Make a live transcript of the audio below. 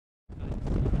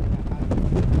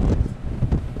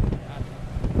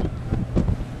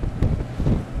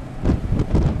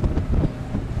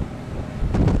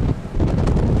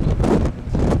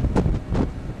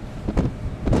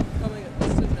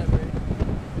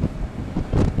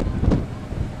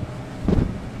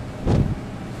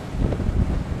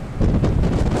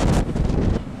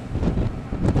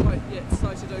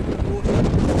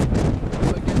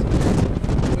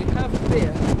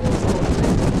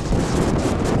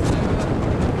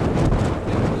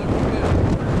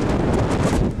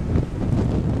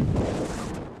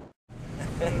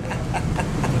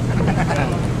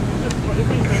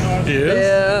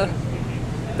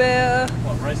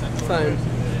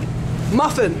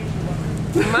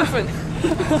Muffin.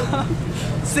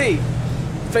 Muffin. C.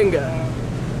 Finger.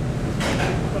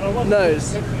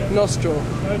 Nose. Nostril.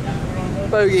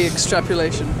 Bogey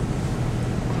extrapolation.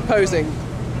 Posing.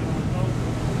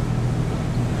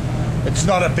 It's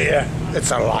not a beer,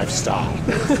 it's a lifestyle.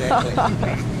 Exactly.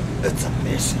 It's a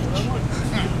message.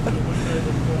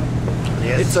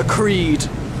 Yes. It's a creed.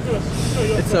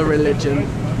 It's a religion.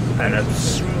 And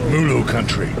it's Mulu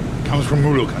country. Comes from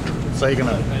Mulu country. So you're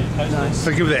gonna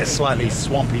forgive that slightly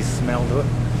swampy smell to it.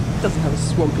 It doesn't have a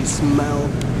swampy smell.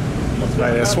 It's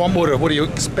made out of swamp water. What do you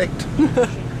expect?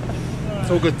 It's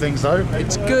all good things though.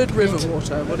 It's good river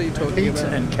water. What are you talking Heat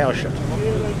about? and cow shit.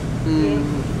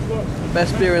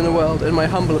 Best beer in the world, in my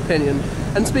humble opinion.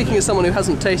 And speaking as someone who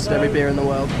hasn't tasted every beer in the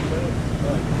world.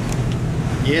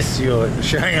 Yes, you're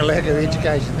showing a lack of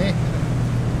education there.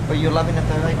 But you're loving it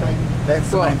though, baby? That's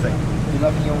the main thing. You're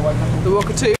loving your wife? The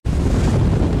Wakatu.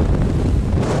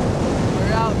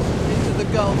 We're out into the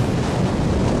Gulf.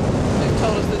 They've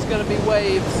told us there's going to be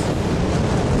waves.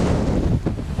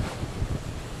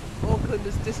 Auckland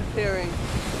is disappearing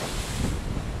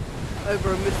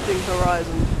over a misting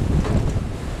horizon.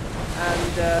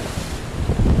 And the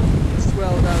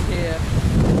swell down here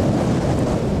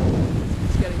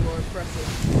is getting more impressive.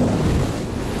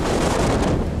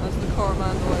 That's the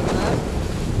Coromandel over there.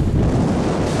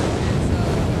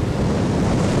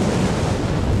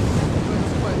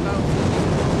 It's quite bouncy.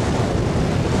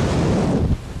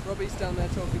 Robbie's down there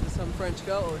talking to some French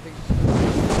girl, or I think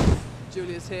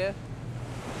Julia's here.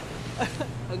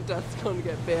 And Dad's gone to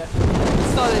get beer. The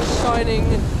sun is shining,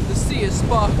 the sea is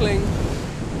sparkling.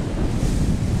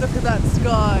 Look at that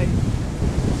sky.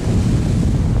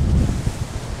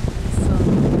 Sun.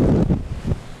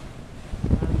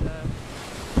 And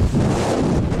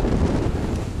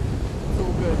it's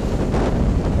all good.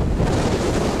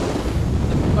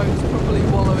 The boat's properly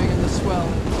wallowing in the swell.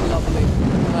 It's lovely.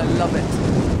 And I love it.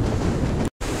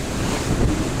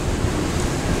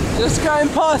 Just going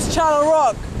past Channel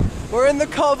Rock. We're in the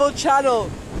Colville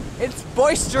Channel. It's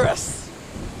boisterous.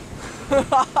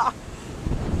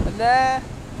 And there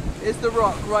is the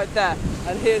rock right there,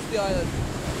 and here's the island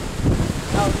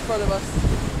out in front of us,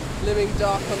 living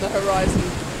dark on the horizon,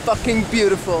 fucking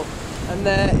beautiful. And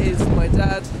there is my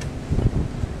dad,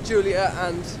 Julia,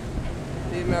 and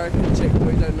the American chick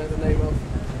we don't know the name of.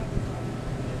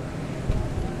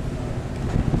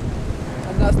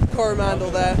 And that's the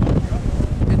Coromandel there.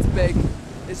 It's big,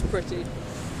 it's pretty,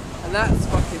 and that's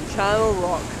fucking Channel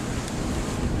Rock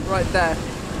right there.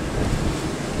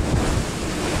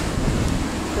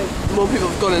 More people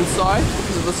have gone inside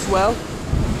because of the swell,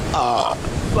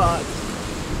 but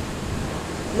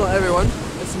not everyone.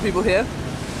 There's some people here.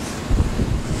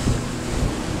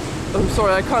 I'm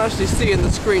sorry, I can't actually see in the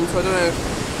screen, so I don't know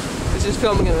if it's just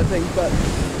filming anything, but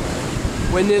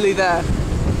we're nearly there.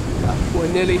 We're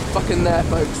nearly fucking there,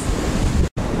 folks.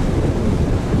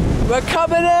 We're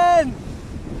coming in!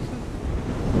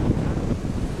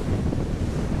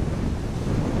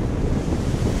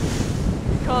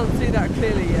 Can't see that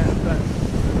clearly yet, but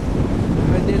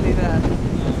we're nearly there.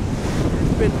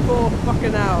 It's been 4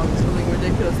 fucking hours, something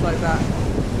ridiculous like that.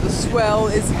 The swell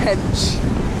is hench.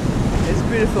 It's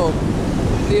beautiful.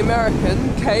 The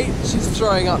American, Kate, she's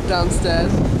throwing up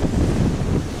downstairs.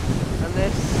 And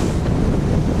this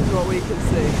is what we can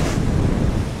see.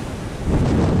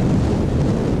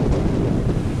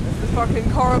 There's the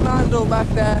fucking Coromandel back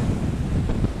there.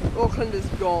 Auckland is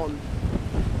gone.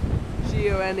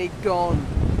 G-O-N-E gone.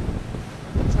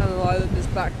 Channel Island is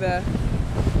back there. I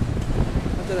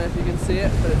don't know if you can see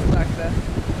it, but it's back there.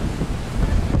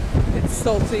 It's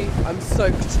salty, I'm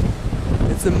soaked.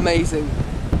 It's amazing.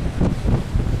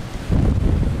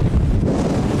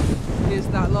 Here's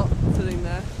that lot sitting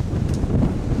there.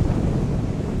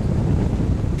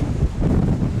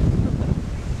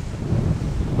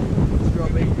 It's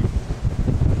Robbie.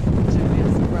 Julia,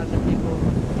 some random people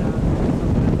down.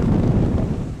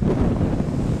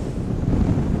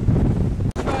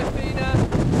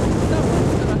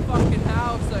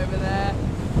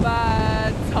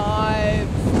 Bad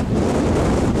times.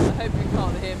 I hope you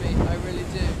can't hear me, I really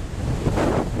do.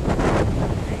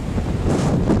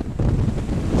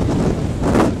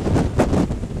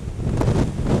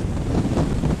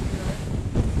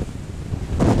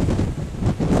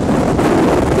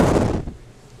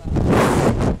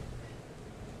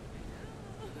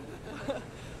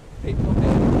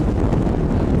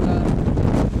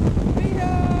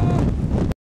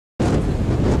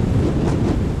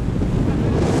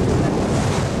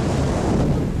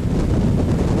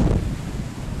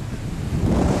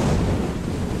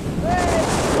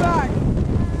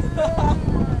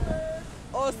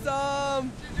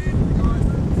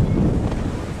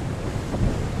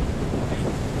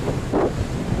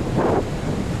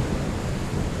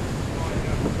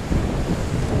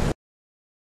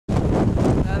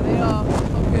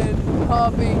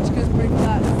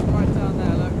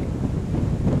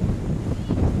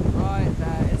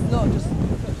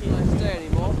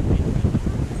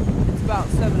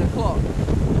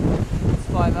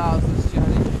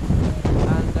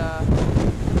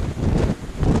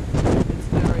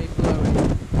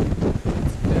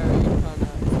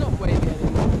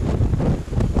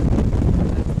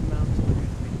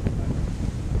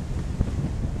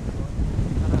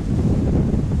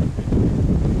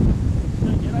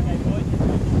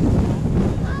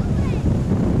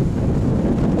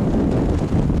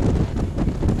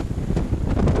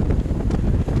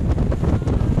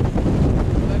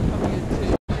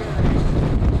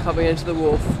 coming into the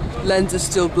wharf. Lens is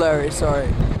still blurry, sorry.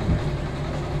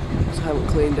 Because I haven't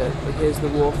cleaned it, but here's the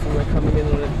wharf and we're coming in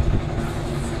on it.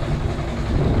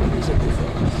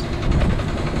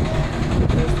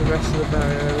 There's the rest of the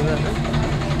barrier over there.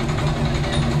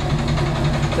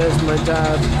 There's my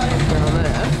dad down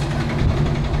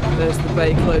there. There's the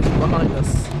bay closing behind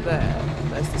us. There.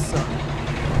 There's the sun.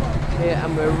 Here,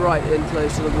 and we're right in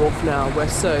close to the wharf now. We're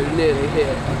so nearly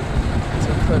here. It's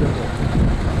incredible.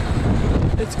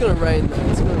 It's gonna rain though.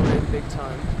 It's gonna rain big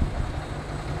time.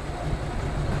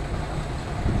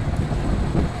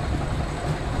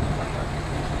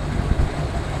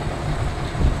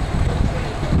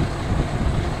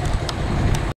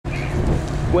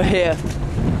 We're here.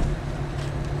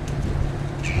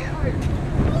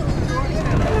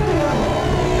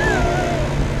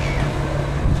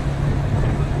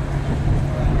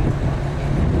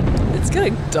 It's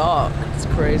getting dark. It's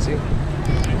crazy.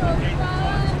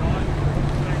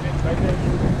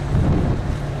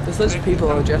 There's loads of people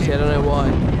on the jetty. I don't know why. I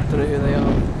don't know who they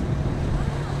are.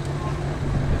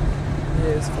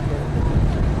 Here's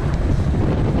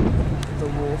the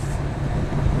wharf.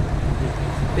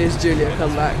 Here's Julia,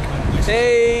 come back.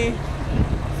 Hey!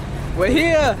 We're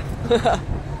here!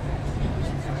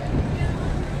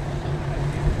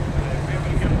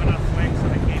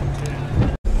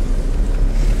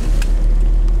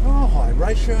 Oh, high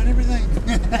ratio and everything.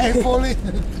 Hey, Paulie.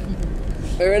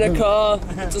 We're in a car.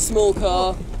 It's a small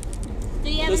car. Do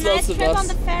you have There's a nice lots of trip us. on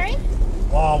the ferry?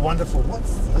 Oh, wonderful.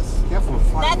 What's this? Careful of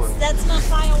fireworks. That's not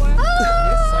fireworks.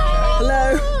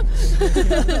 Hello!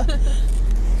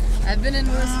 I've been in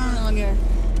worse for longer.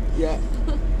 Yeah,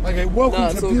 Okay, welcome No,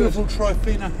 it's to all beautiful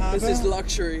Tryphena Harbour. this is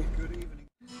luxury.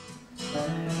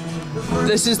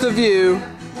 This is the view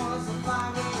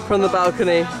from the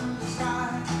balcony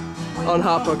on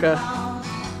Harpooker.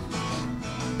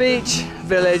 Beach,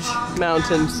 village,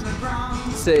 mountains,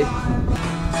 sea.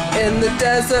 In the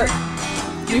desert,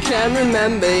 you can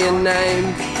remember your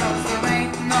name.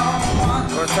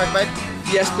 Want to track back?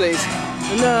 Yes, please.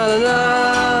 Na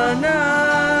na na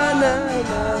na na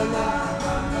na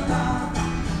na.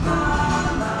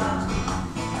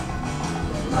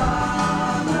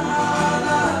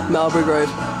 Marlborough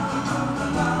Grove.